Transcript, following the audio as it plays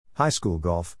High school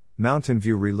golf, Mountain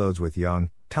View reloads with young,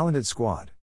 talented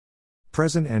squad.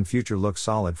 Present and future look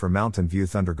solid for Mountain View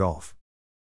Thunder Golf.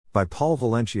 By Paul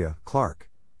Valencia, Clark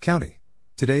County.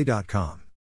 Today.com.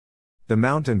 The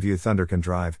Mountain View Thunder can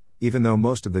drive, even though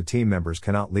most of the team members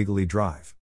cannot legally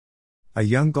drive. A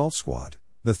young golf squad,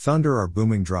 the Thunder are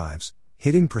booming drives,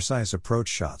 hitting precise approach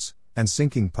shots, and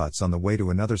sinking putts on the way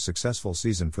to another successful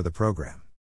season for the program.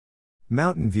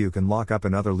 Mountain View can lock up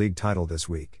another league title this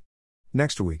week.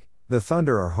 Next week, the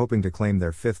Thunder are hoping to claim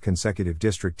their 5th consecutive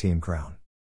district team crown.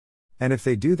 And if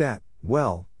they do that,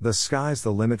 well, the sky's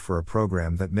the limit for a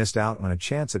program that missed out on a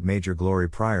chance at major glory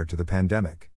prior to the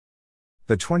pandemic.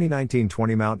 The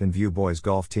 2019-20 Mountain View boys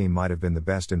golf team might have been the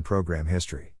best in program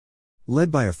history.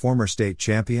 Led by a former state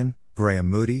champion, Graham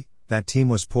Moody, that team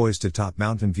was poised to top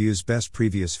Mountain View's best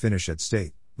previous finish at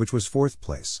state, which was 4th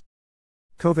place.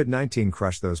 COVID-19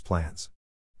 crushed those plans.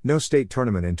 No state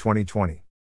tournament in 2020.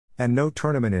 And no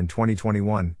tournament in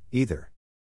 2021, either.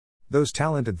 Those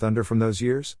talented Thunder from those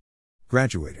years?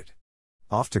 Graduated.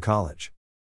 Off to college.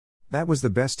 That was the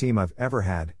best team I've ever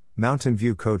had, Mountain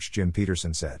View coach Jim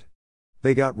Peterson said.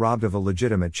 They got robbed of a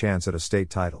legitimate chance at a state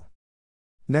title.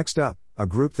 Next up, a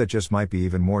group that just might be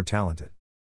even more talented.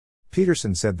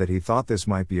 Peterson said that he thought this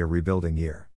might be a rebuilding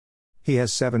year. He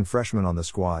has 7 freshmen on the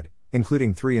squad,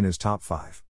 including 3 in his top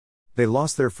 5. They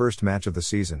lost their first match of the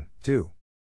season, too.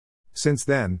 Since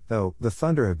then, though, the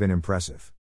Thunder have been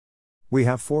impressive. We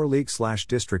have 4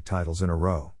 league/district titles in a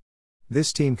row.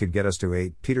 This team could get us to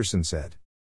 8, Peterson said.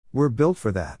 We're built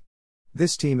for that.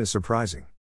 This team is surprising.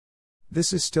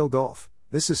 This is still golf,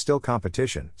 this is still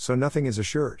competition, so nothing is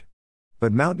assured.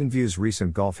 But Mountain View's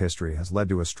recent golf history has led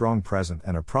to a strong present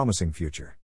and a promising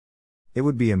future. It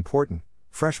would be important,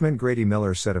 freshman Grady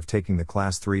Miller said of taking the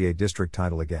Class 3A district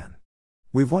title again.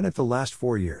 We've won it the last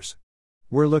 4 years.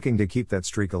 We're looking to keep that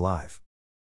streak alive.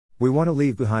 We want to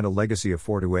leave behind a legacy of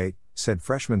 4 to 8, said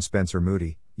freshman Spencer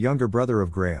Moody, younger brother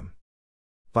of Graham.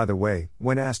 By the way,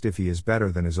 when asked if he is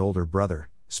better than his older brother,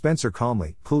 Spencer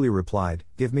coolly replied,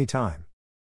 "Give me time.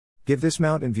 Give this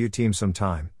Mountain View team some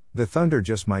time, the Thunder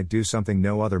just might do something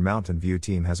no other Mountain View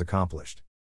team has accomplished."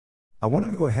 I want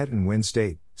to go ahead and win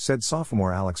state, said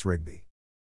sophomore Alex Rigby.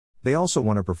 They also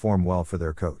want to perform well for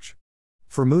their coach.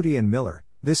 For Moody and Miller,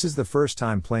 this is the first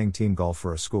time playing team golf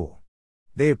for a school.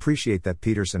 They appreciate that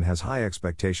Peterson has high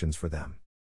expectations for them.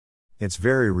 It's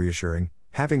very reassuring,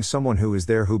 having someone who is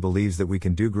there who believes that we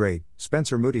can do great,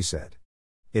 Spencer Moody said.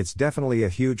 It's definitely a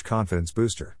huge confidence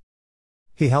booster.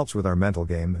 He helps with our mental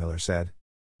game, Miller said.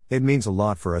 It means a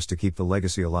lot for us to keep the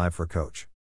legacy alive for Coach.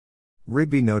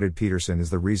 Rigby noted Peterson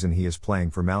is the reason he is playing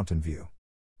for Mountain View.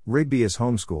 Rigby is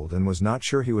homeschooled and was not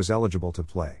sure he was eligible to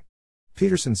play.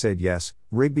 Peterson said yes,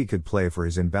 Rigby could play for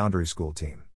his in-boundary school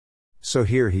team. So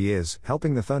here he is,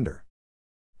 helping the Thunder.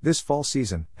 This fall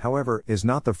season, however, is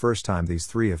not the first time these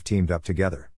 3 have teamed up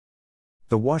together.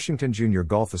 The Washington Junior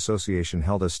Golf Association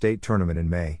held a state tournament in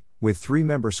May, with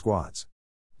 3-member squads.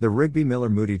 The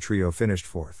Rigby-Miller-Moody trio finished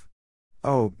 4th.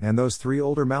 Oh, and those 3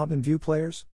 older Mountain View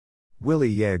players?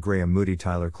 Willie Graham Moody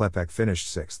Tyler Klepek finished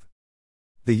 6th.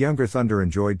 The younger Thunder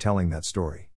enjoyed telling that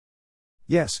story.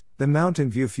 Yes, the Mountain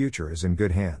View future is in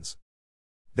good hands.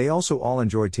 They also all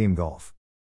enjoy team golf.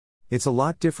 It's a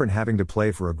lot different having to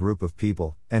play for a group of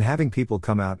people, and having people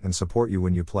come out and support you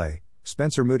when you play,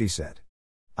 Spencer Moody said.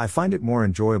 I find it more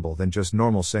enjoyable than just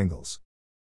normal singles.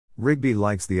 Rigby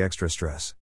likes the extra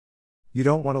stress. You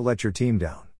don't want to let your team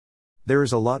down. There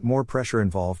is a lot more pressure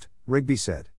involved, Rigby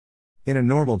said. In a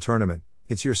normal tournament,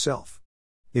 it's yourself.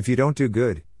 If you don't do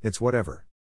good, it's whatever.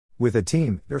 With a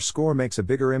team, their score makes a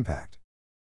bigger impact.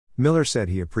 Miller said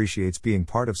he appreciates being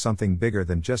part of something bigger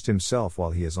than just himself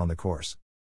while he is on the course.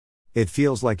 It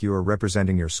feels like you are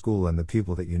representing your school and the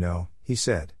people that you know, he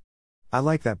said. I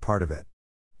like that part of it.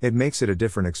 It makes it a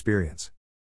different experience.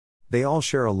 They all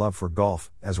share a love for golf,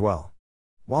 as well.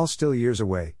 While still years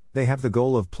away, they have the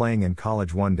goal of playing in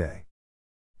college one day.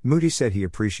 Moody said he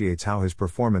appreciates how his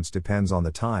performance depends on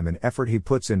the time and effort he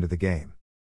puts into the game.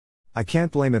 I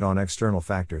can't blame it on external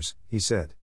factors, he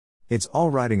said. It's all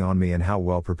riding on me and how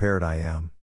well prepared I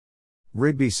am.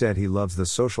 Rigby said he loves the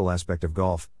social aspect of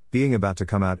golf, being about to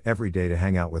come out every day to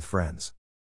hang out with friends.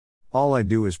 All I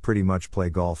do is pretty much play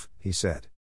golf, he said.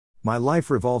 My life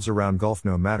revolves around golf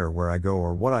no matter where I go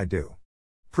or what I do.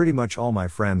 Pretty much all my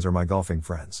friends are my golfing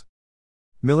friends.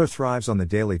 Miller thrives on the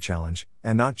daily challenge,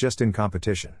 and not just in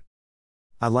competition.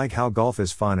 I like how golf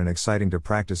is fun and exciting to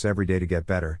practice every day to get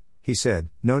better, he said,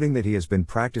 noting that he has been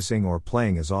practicing or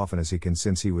playing as often as he can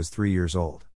since he was 3 years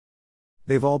old.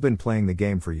 They've all been playing the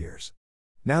game for years.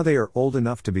 Now they are old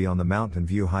enough to be on the Mountain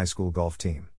View High School golf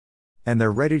team. And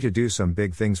they're ready to do some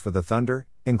big things for the Thunder,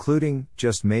 including,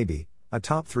 just maybe, a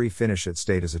top 3 finish at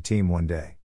state as a team one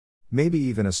day. Maybe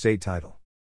even a state title.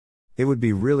 It would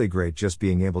be really great just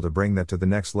being able to bring that to the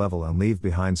next level and leave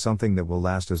behind something that will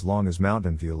last as long as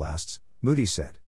Mountain View lasts, Moody said.